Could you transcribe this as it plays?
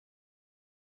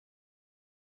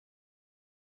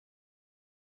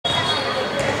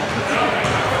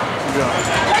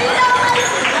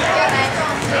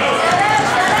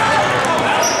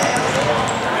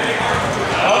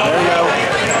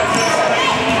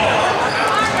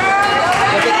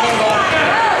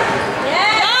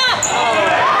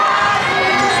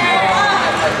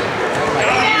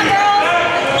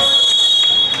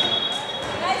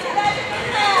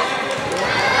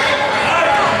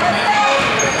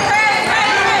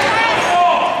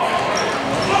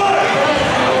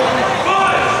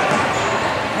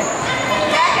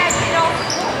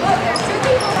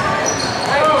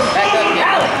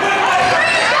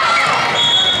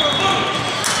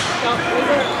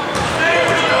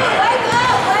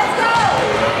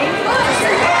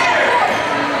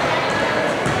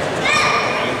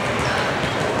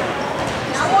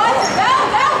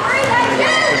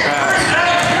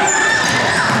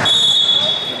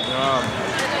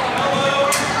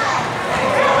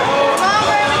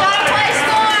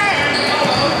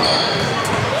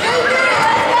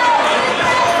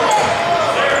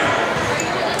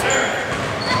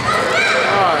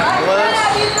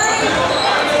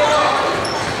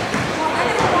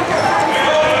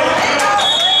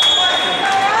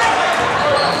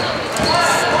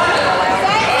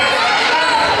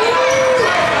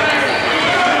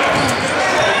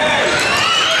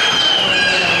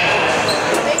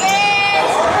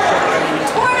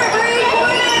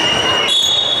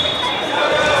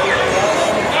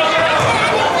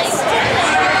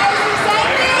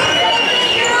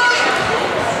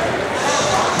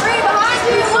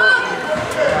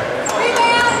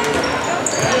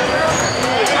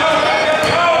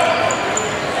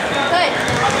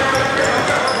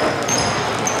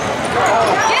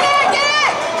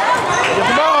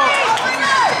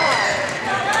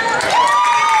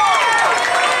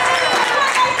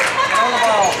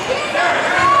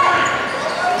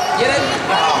Get it?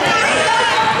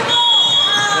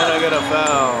 Then I got a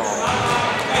foul.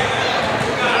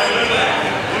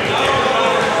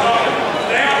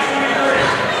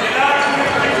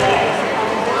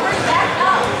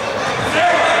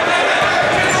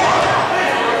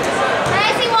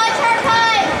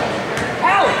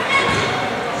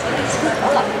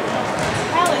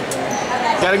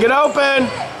 Gotta get open.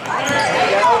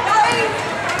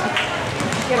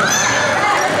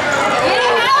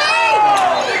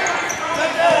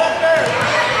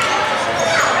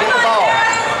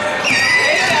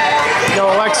 Go,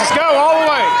 Alexis, go all the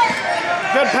way.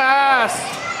 Good pass.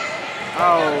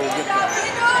 Oh, good pass.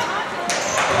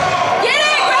 Get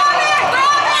it, grab it,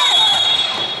 grab it.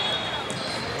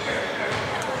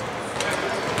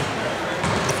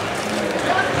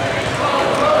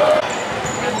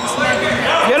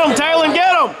 Get him, Taylor,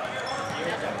 get him.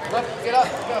 Get up,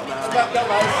 go,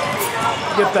 guys.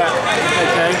 Get that.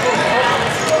 Okay.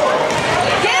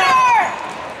 Get her!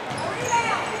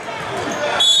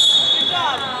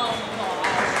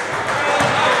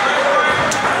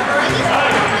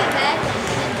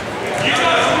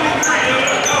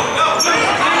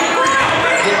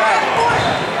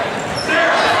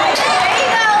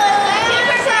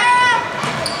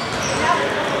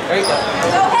 There you go.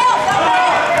 Go help, go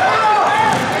help!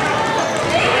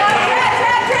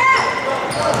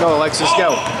 Go, Alexis, go.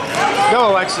 Go,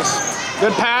 Alexis.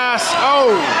 Good pass.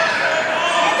 Oh.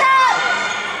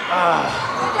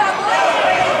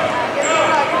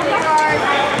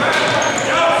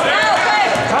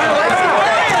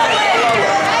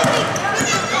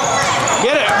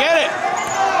 Get it, get it.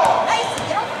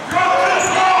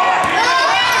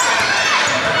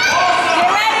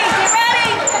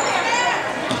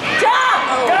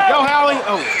 Go, Hallie.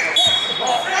 Oh.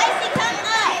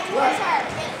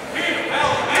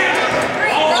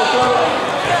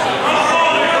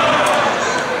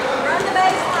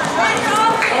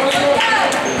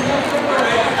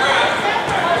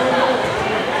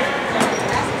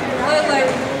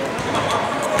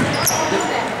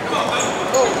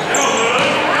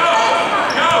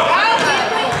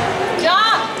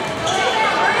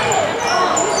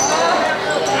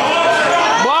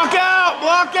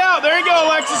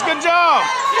 Alexis, good job.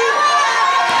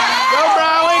 Go,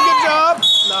 Briley, good job.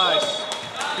 Nice.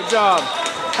 Good job.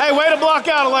 Hey, way to block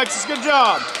out, Alexis. Good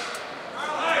job.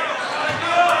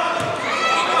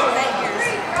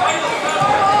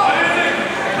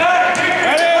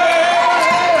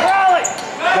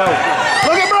 Go.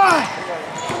 Look at Brian.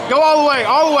 Go all the way,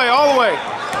 all the way, all the way.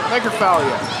 Make her foul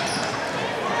you.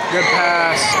 Good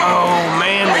pass. Oh,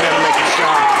 man, we got to make a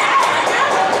shot.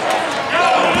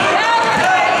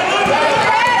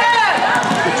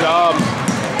 Good job.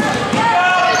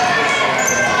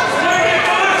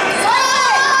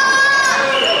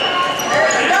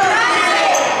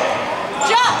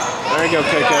 There you go,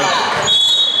 KK.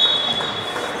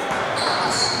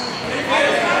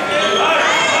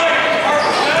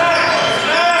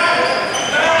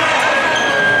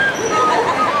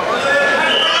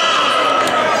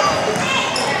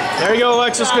 There you go,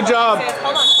 Alexis. Good job.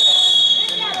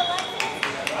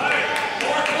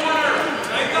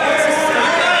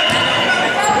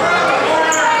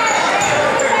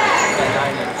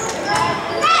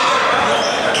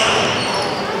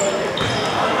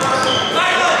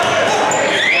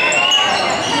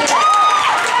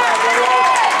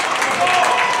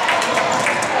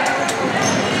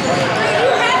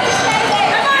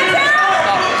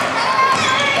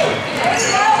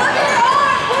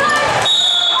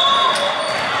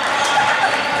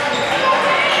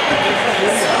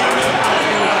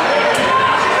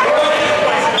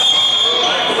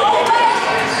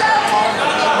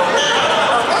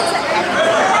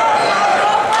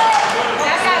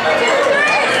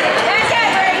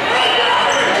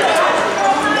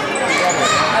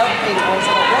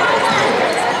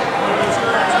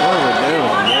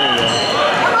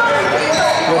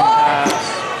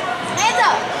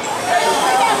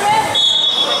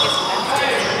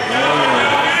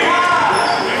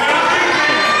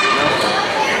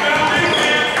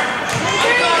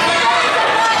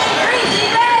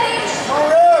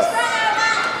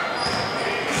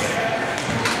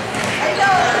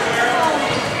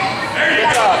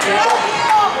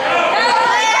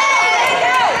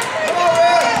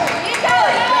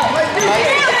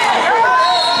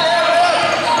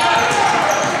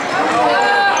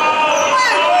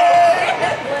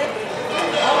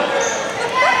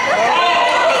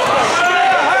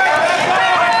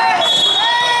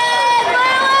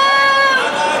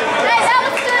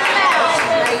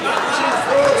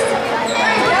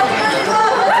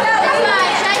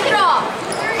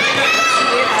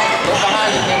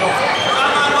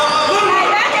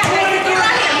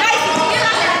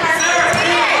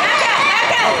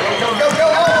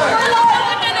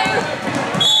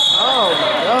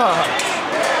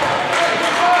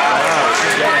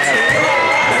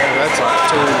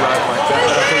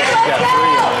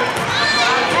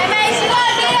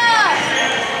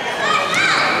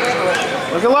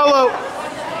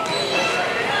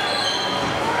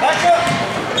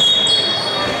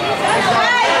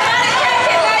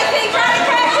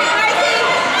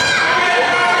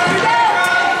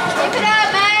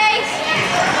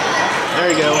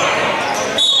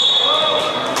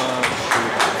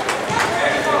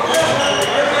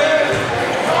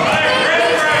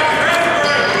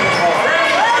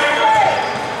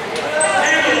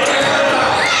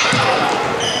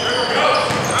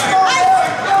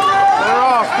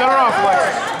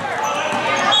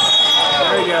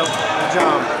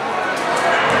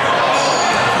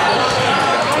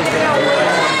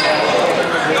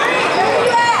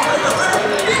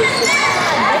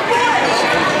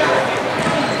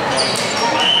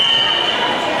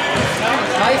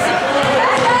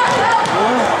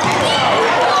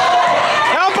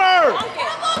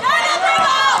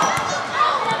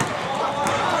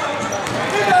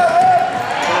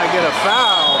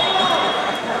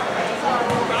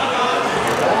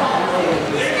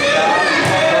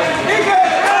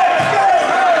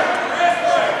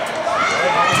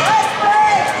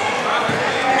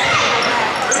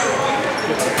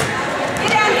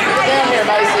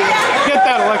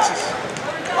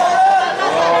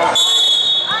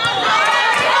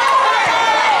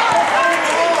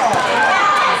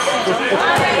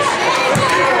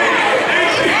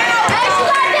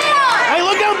 Hey,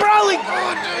 look down, Bradley.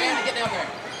 Get down there.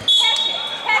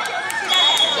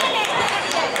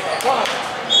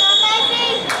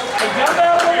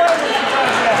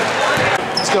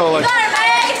 Let's go, Alex.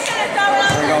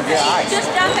 We're gonna get ice. Just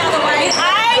jump out of the way.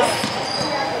 Ice.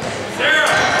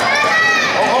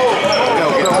 Go.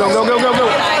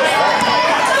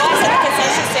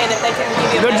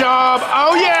 Good job.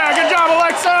 Oh, yeah. Good job,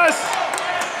 Alexis.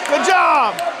 Good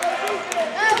job.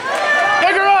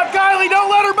 Pick her up, Kylie. Don't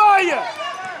let her by you.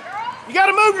 You got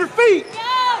to move your feet. Go,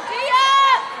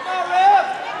 Gia.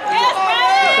 Yes,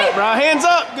 Riley. Right, hands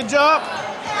up. Good job.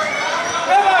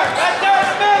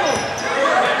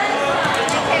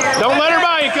 Don't let her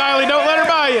by you, Kylie. Don't let her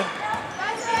by you.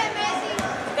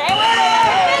 Stay with it.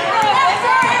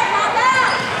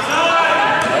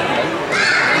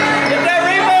 Get that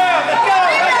rebound. Let's go.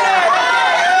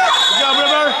 Good job,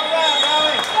 River.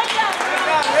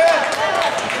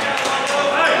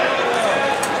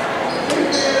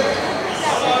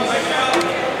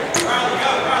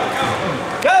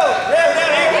 Go.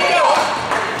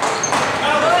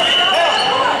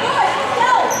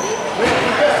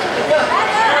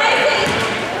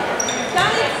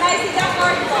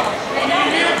 Down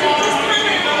here. Let's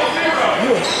go.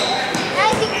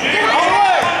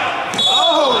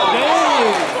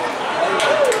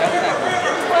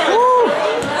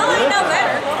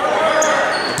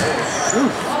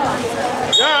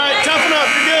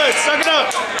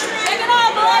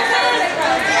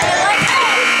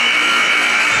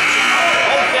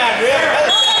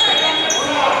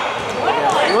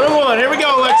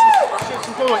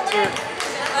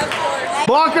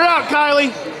 Block her out,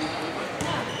 Kylie.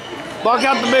 Block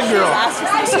out the big girl.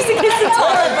 She's against the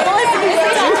toilet, but listen, he's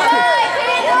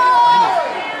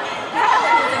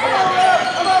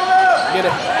Get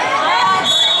it.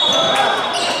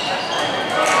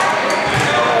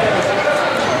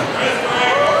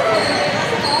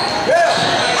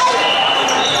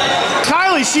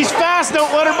 Kylie, she's fast.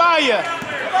 Don't let her by you.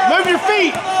 Move your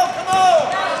feet.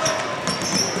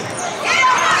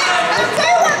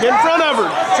 Get in front of her.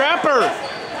 Trap her.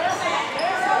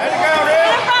 Let it go,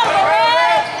 Red.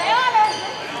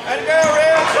 Let it go,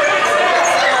 Red.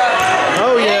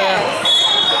 Oh, yeah.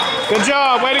 Good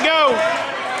job. Way to go.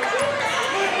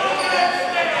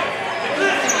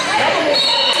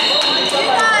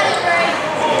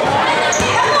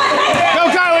 Go,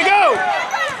 Kylie, go.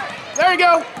 There you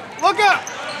go. Look up.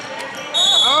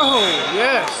 Oh,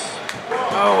 yes.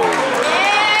 Oh.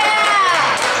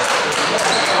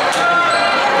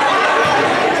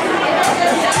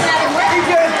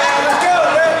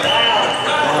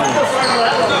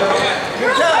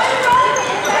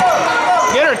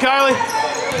 Get her, Kylie.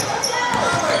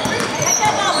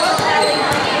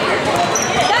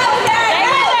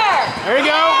 There you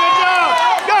go. Good job.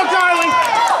 Go, Kylie.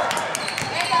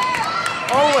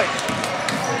 Oh, wait.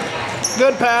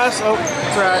 Good pass. Oh,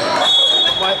 track.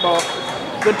 White ball.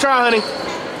 Good try, honey.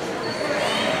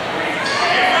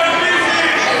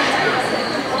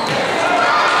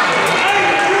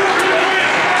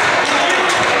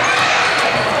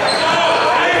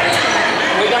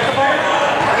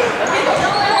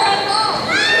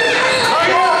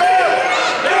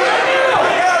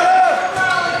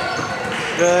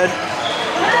 Good.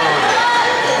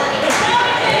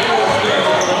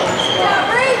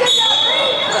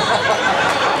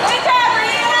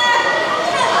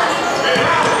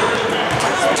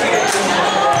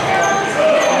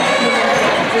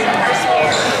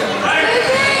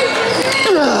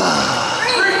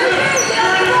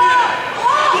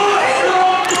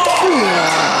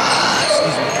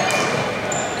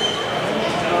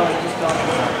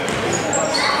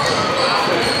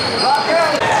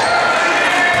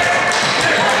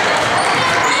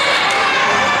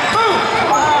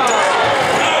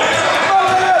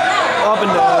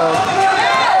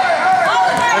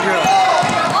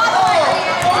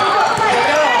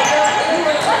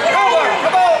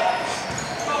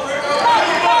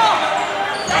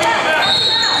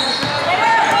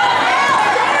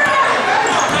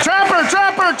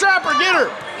 Trapper, get her.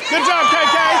 Good job,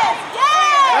 KK.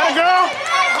 That girl.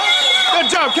 Good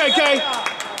job, KK.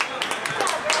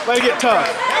 Way to get tough.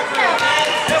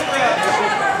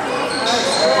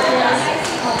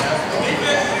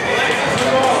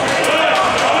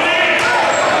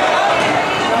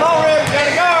 Come on, Red. You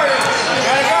gotta guard it. You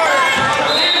gotta guard it.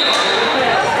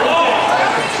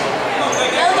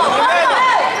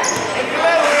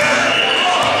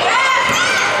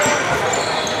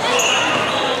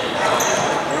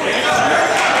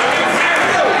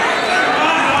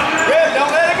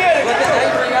 Don't let it get it.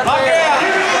 Lock it out.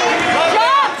 Lock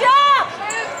it out.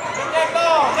 Get that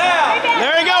ball.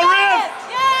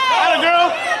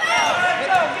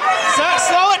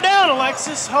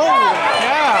 Alexis? Holy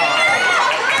cow.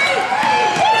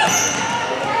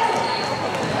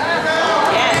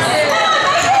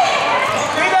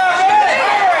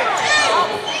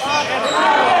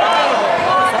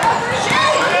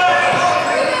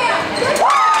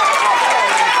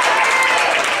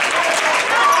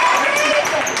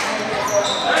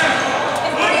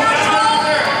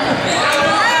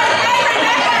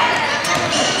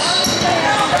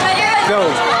 Go.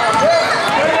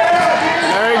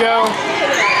 There you go.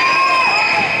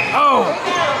 Oh,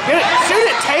 get it. Shoot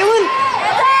it, Taylor.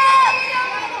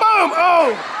 Boom.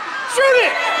 Oh, shoot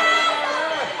it.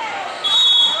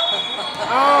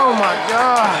 Oh my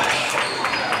gosh.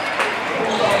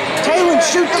 Taylor,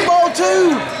 shoot the ball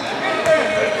too.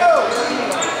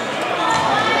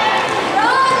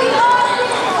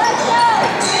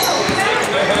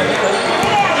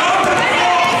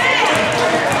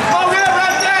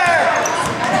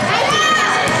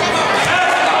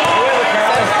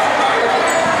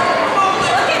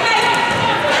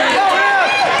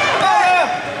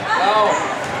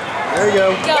 There you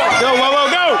go. Go, Lolo,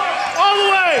 go! All the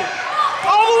way!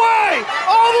 All the way!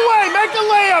 All the way! Make a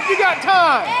layup, you got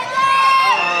time!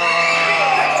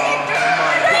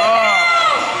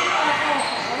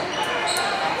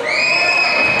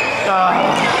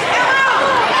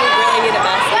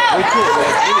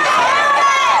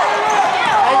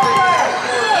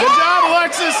 Good job,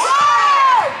 Alexis!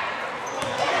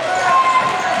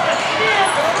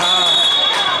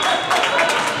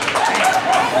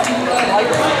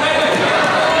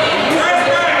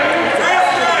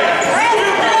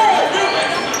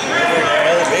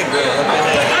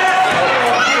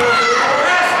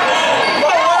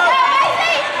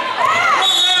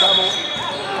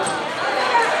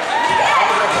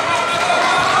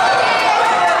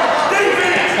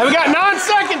 And we got 9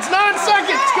 seconds, 9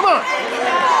 seconds, come on.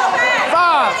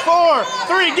 5, 4,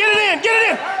 3, get it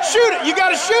in, shoot it, you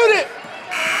gotta shoot it.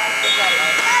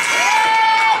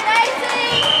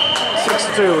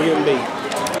 6-2, we're getting beat.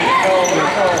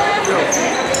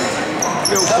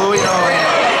 Go, Chloe. Oh, yeah.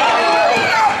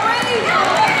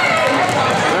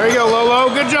 There you go, Lolo.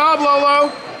 Good job, Lolo.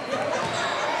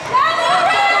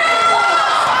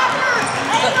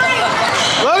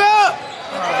 Look up.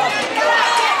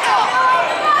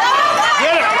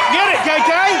 Get it,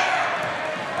 KK.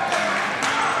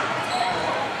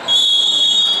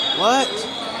 What?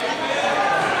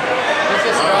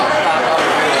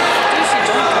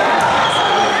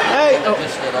 Hey. Oh,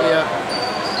 yeah.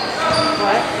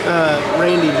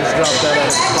 Randy just dropped that out of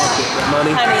his pocket. The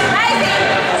money.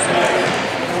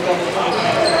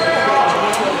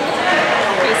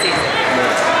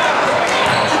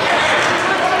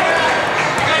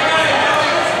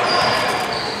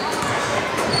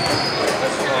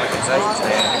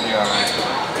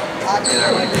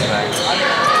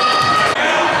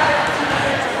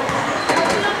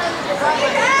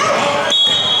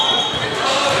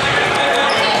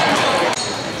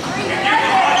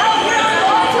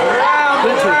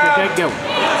 Go.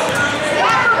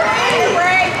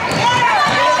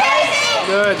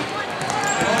 Good.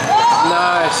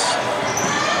 Nice.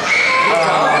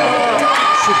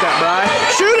 Shoot that, Bri.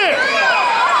 Shoot it!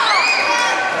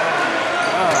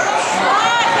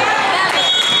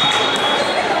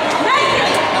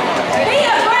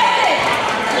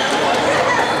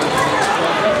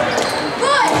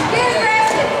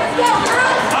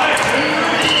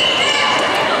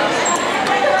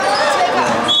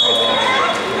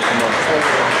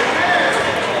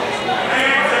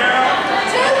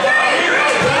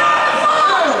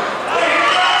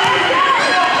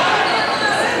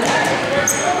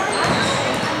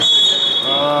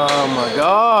 Oh my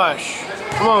gosh.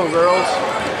 Come on, girls.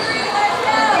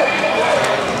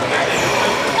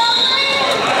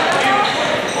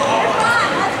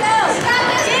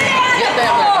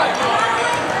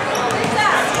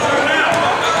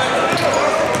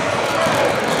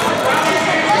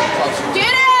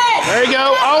 There you go.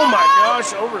 Oh my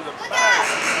gosh, over the back.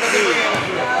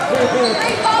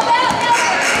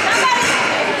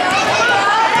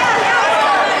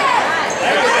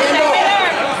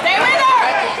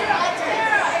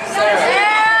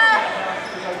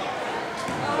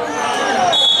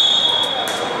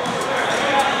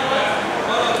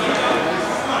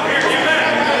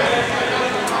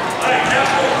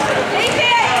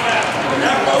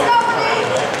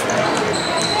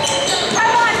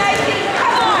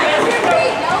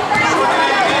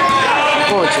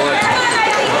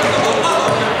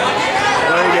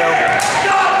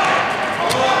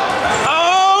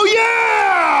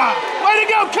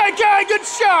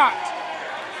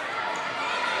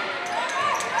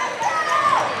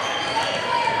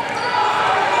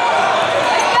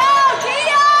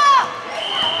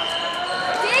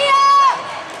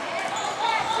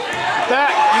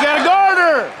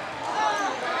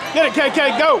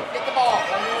 okay, go. Get the ball.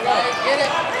 Get it.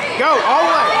 Go, all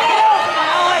the way.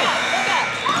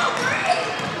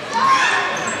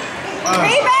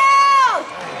 Rebound!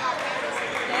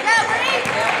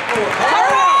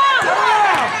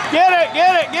 Get it,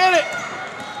 get it, get it.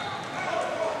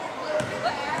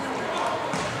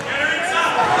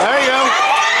 There you go.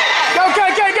 Go,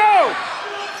 KK, go.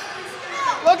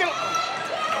 Look at it.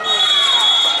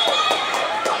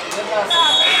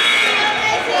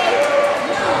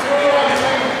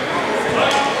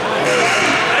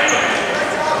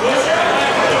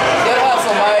 Good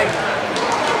hustle, Mike.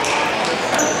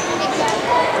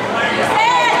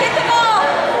 Sarah, get the ball!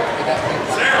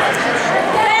 Sarah!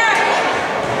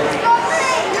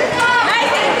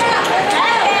 Nice,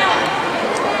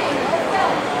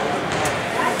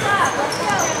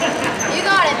 you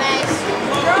got it, Mace.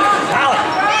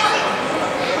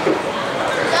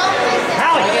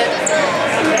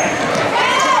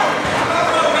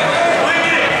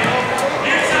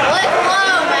 Look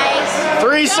low, Mace.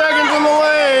 3 seconds in the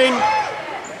lane.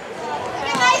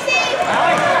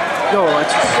 Go,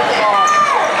 Alexis. Go,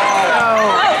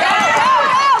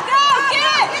 get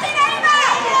it!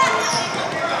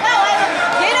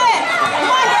 Get it!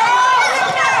 Come on,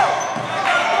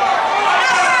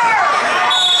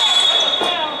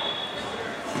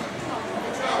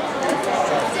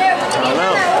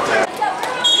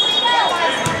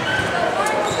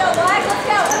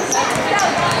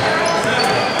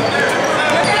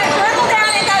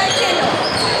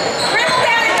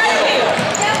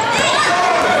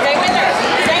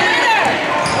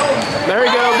 There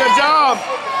you go, good job.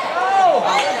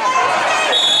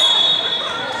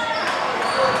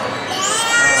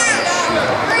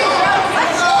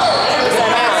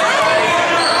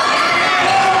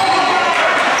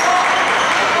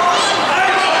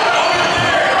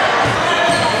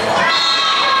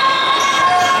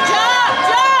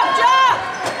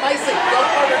 Mason, go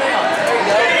further down.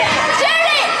 There you go. shoot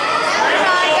it!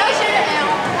 Go shoot it now.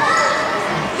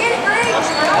 Get it, Greg.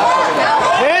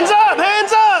 Hands up,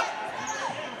 hands up.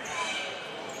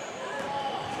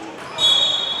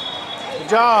 Good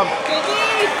job.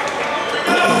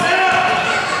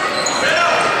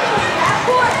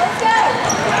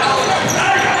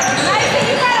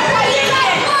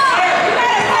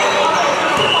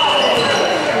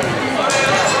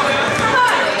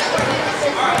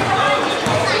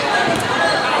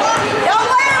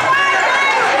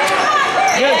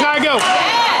 Get it, Ty, go.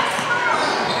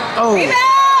 Oh.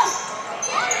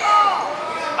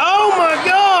 Oh my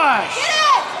gosh.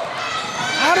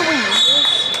 How do we miss?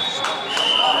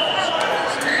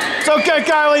 It's okay,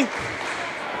 Kylie.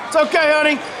 It's okay,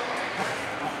 honey.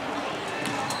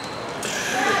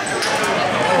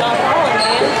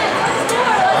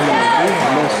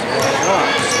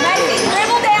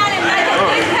 Dribble down and make a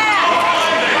quick pass.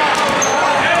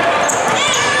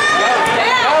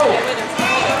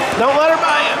 Don't let her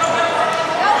buy it.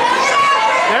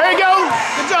 There you go.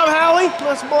 Good job, Hallie.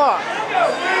 Let's block.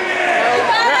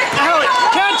 Hallie,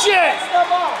 catch it.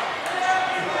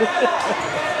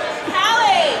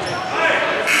 Hallie.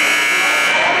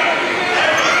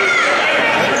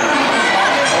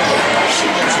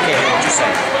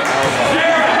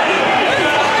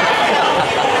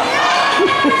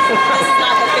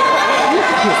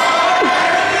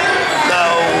 No,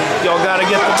 y'all gotta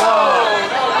get the ball.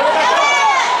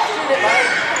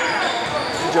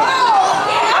 Good job.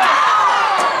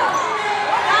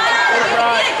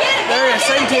 There it is,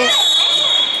 same team.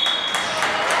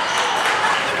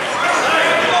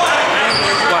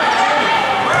 What?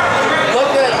 Look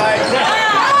good, Mike.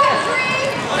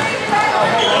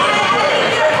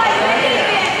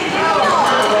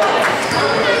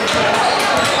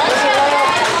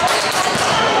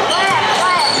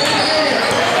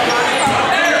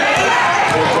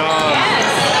 Good job.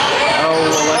 Oh,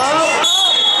 Alexis.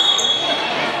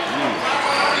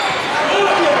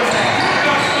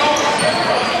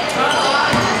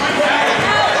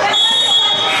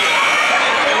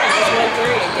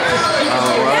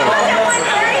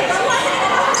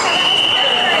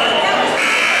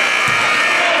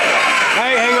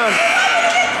 Hey, hang on.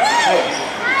 Hey.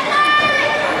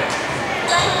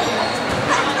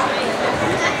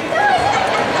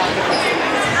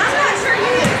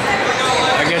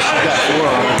 I guess you got 4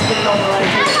 on it.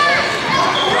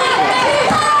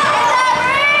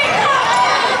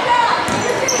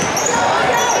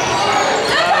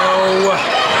 Oh.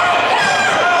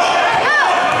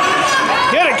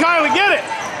 Get it, Kylie, get it.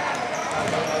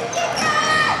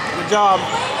 Good job.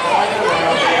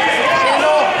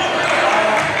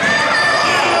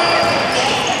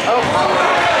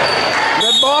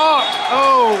 Good block.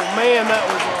 Oh, man, that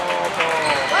was all ball.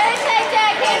 Way to take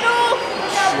that, Kendall.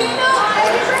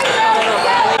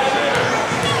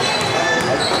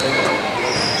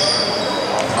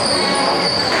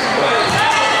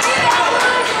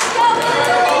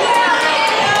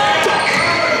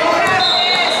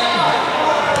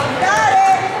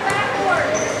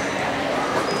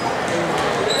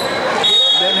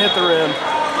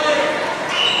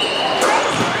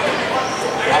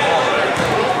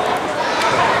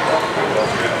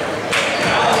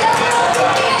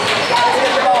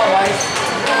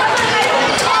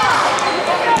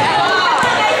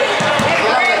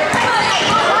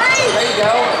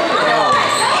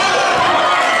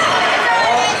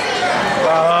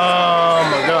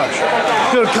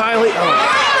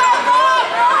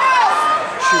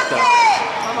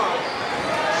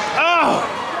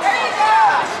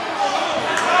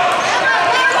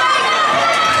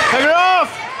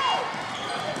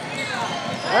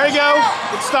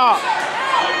 stop.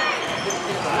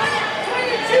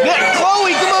 Get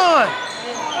Chloe, come on.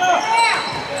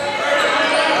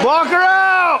 Block her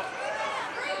out.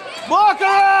 Block her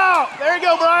out. There you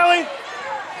go, Briley.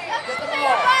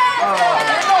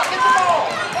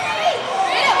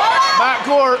 Back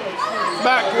court.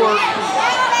 Back court.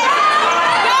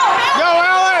 Go,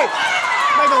 Allie.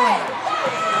 Make a lane.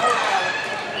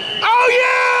 Oh,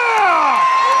 yeah!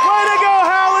 Way to go,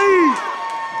 Hallie.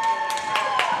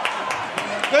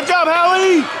 Good job,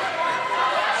 Hallie.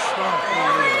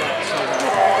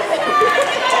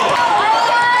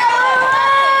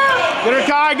 Get her,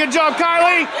 Kai. Good job,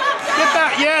 Kylie. Get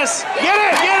that. Yes. Get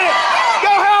it. Get it.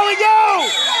 Go, Hallie. Go.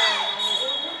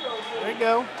 There you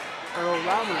go. Earl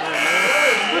Robin there, man.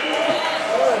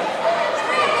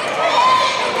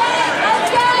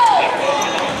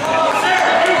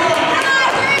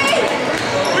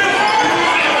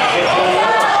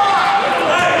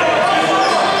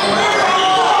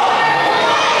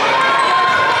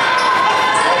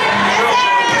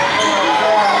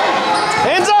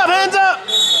 Hands up, hands up.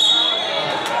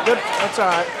 Good. That's all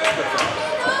right.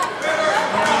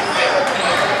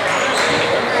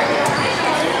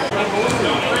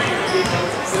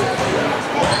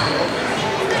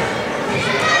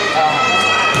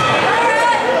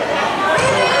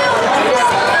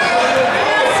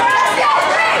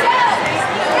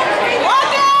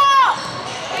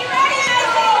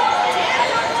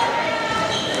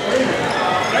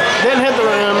 Didn't hit the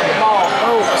rim.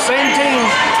 Oh, same team.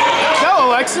 Go,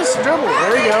 Alexis. Dribble.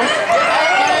 There you go.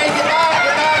 Get back,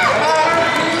 get back, get back,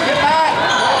 get back.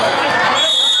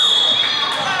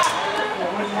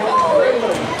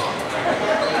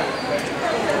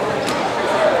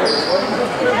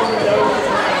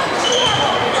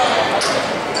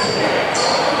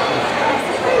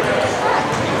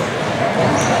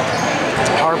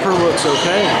 Harper looks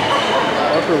okay.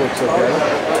 Harper looks okay.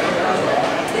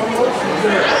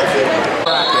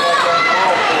 Bracket.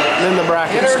 And then the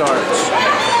bracket starts.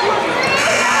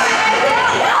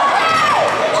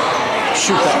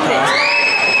 Shoot that guy.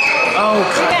 Oh,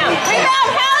 Rebound,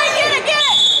 rebound, Hallie, get it, get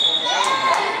it!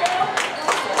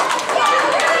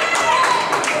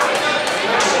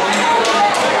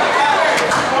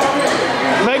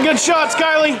 Make good shots,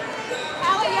 Kylie.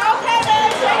 Hallie, you okay, man?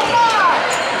 Take it off.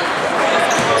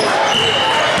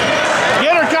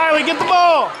 Get her, Kylie. Get the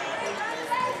ball.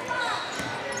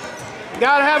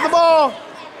 Gotta have the ball.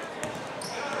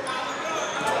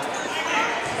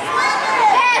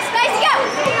 Yes, nice go.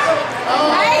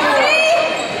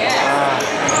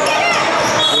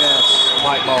 Yes,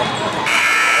 white ball.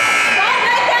 Don't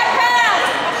make that pass.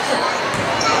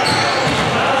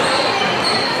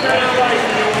 Go,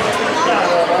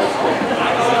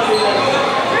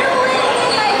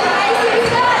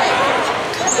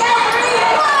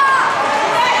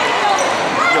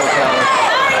 Kylie.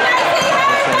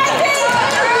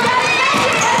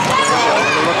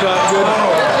 Look up good.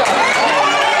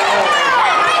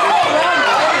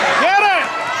 Get it!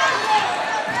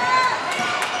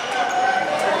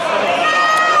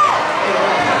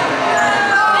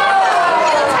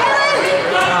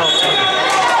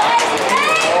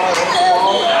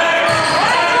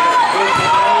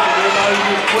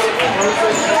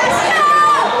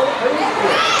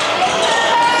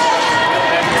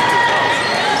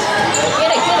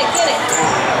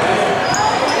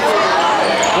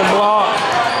 Good block.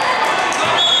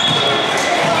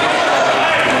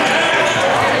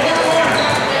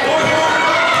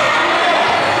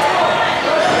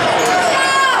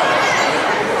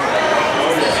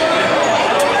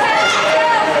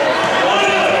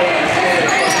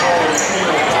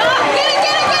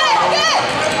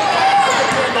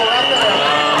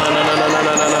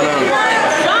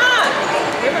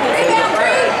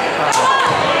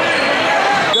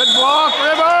 Good block,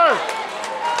 River.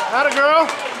 Atta girl.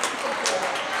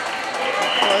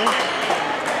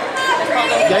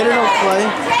 Gator don't play.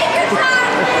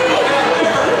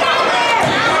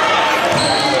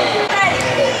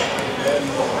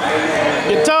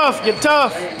 Get tough, get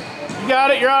tough. You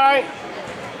got it, you're all right.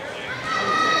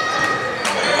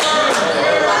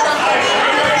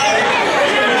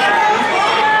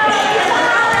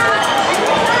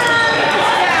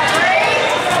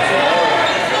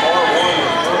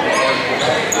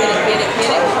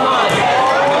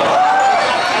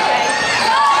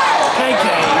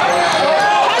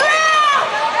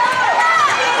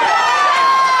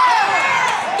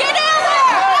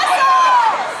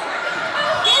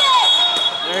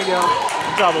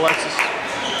 Good job, Alexis.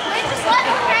 Just let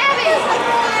him grab it.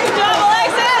 Good job,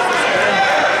 Alexis.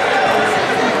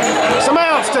 Somebody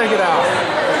else take it out.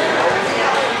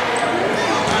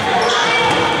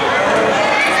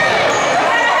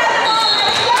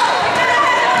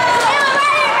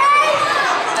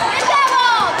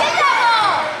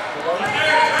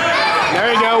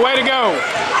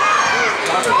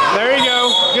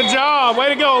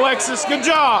 Alexis. Good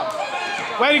job.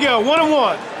 Way to go. 1-1.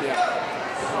 Yeah.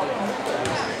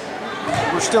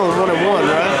 We're still in 1-1,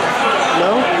 right?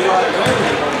 No?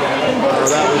 Oh,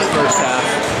 that was first half.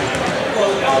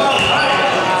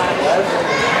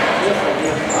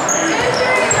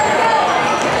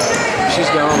 She's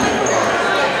gone.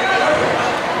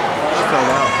 She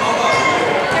fell out.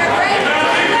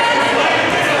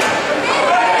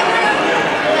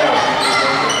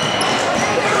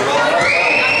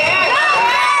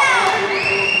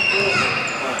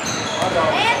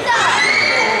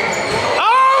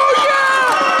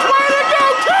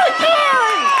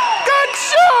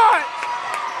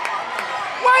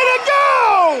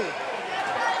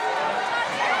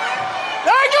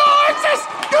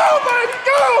 Go, baby,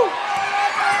 go!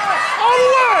 All the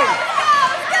way!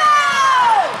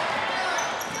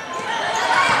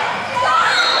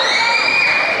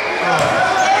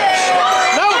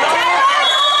 No!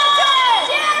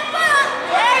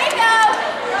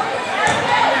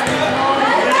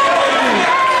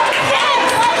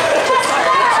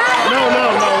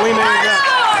 No, we need that.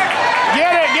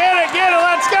 Get it,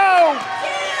 let's go!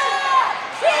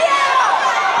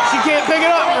 She can't pick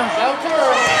it up.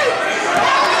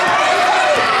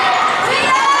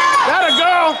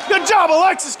 Good job,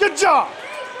 Alexis. Good job.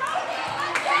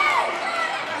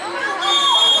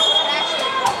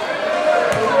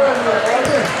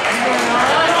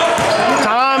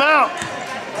 Time out.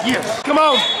 Yes. Come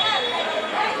on.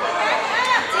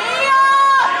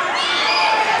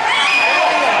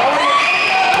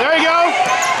 There you go.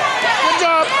 Good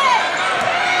job.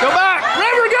 Go back.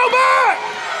 River, go back.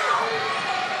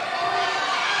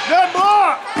 Good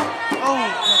block. Oh,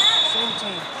 same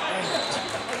team.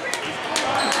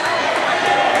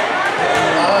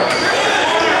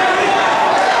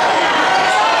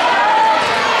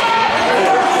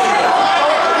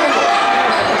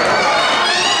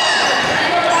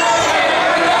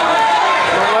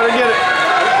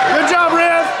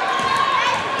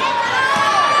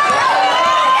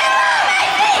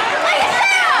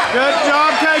 Good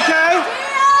job, KK.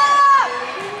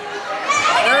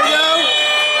 There you go.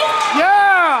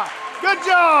 Yeah. Good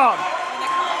job.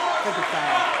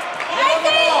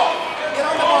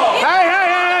 Hey.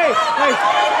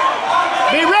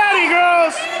 Be ready,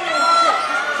 girls.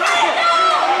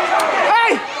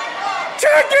 Hey.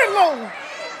 Check it, Lola.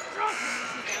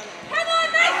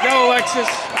 Go, Alexis.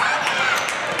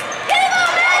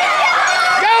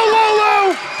 Go,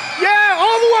 Lolo. Yeah,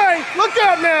 all the way. Look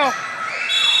up now.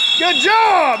 Good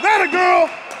job! That a girl!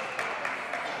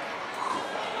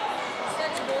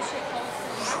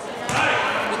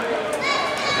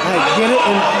 Hey, get it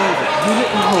and hold it. Get it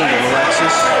and hold it.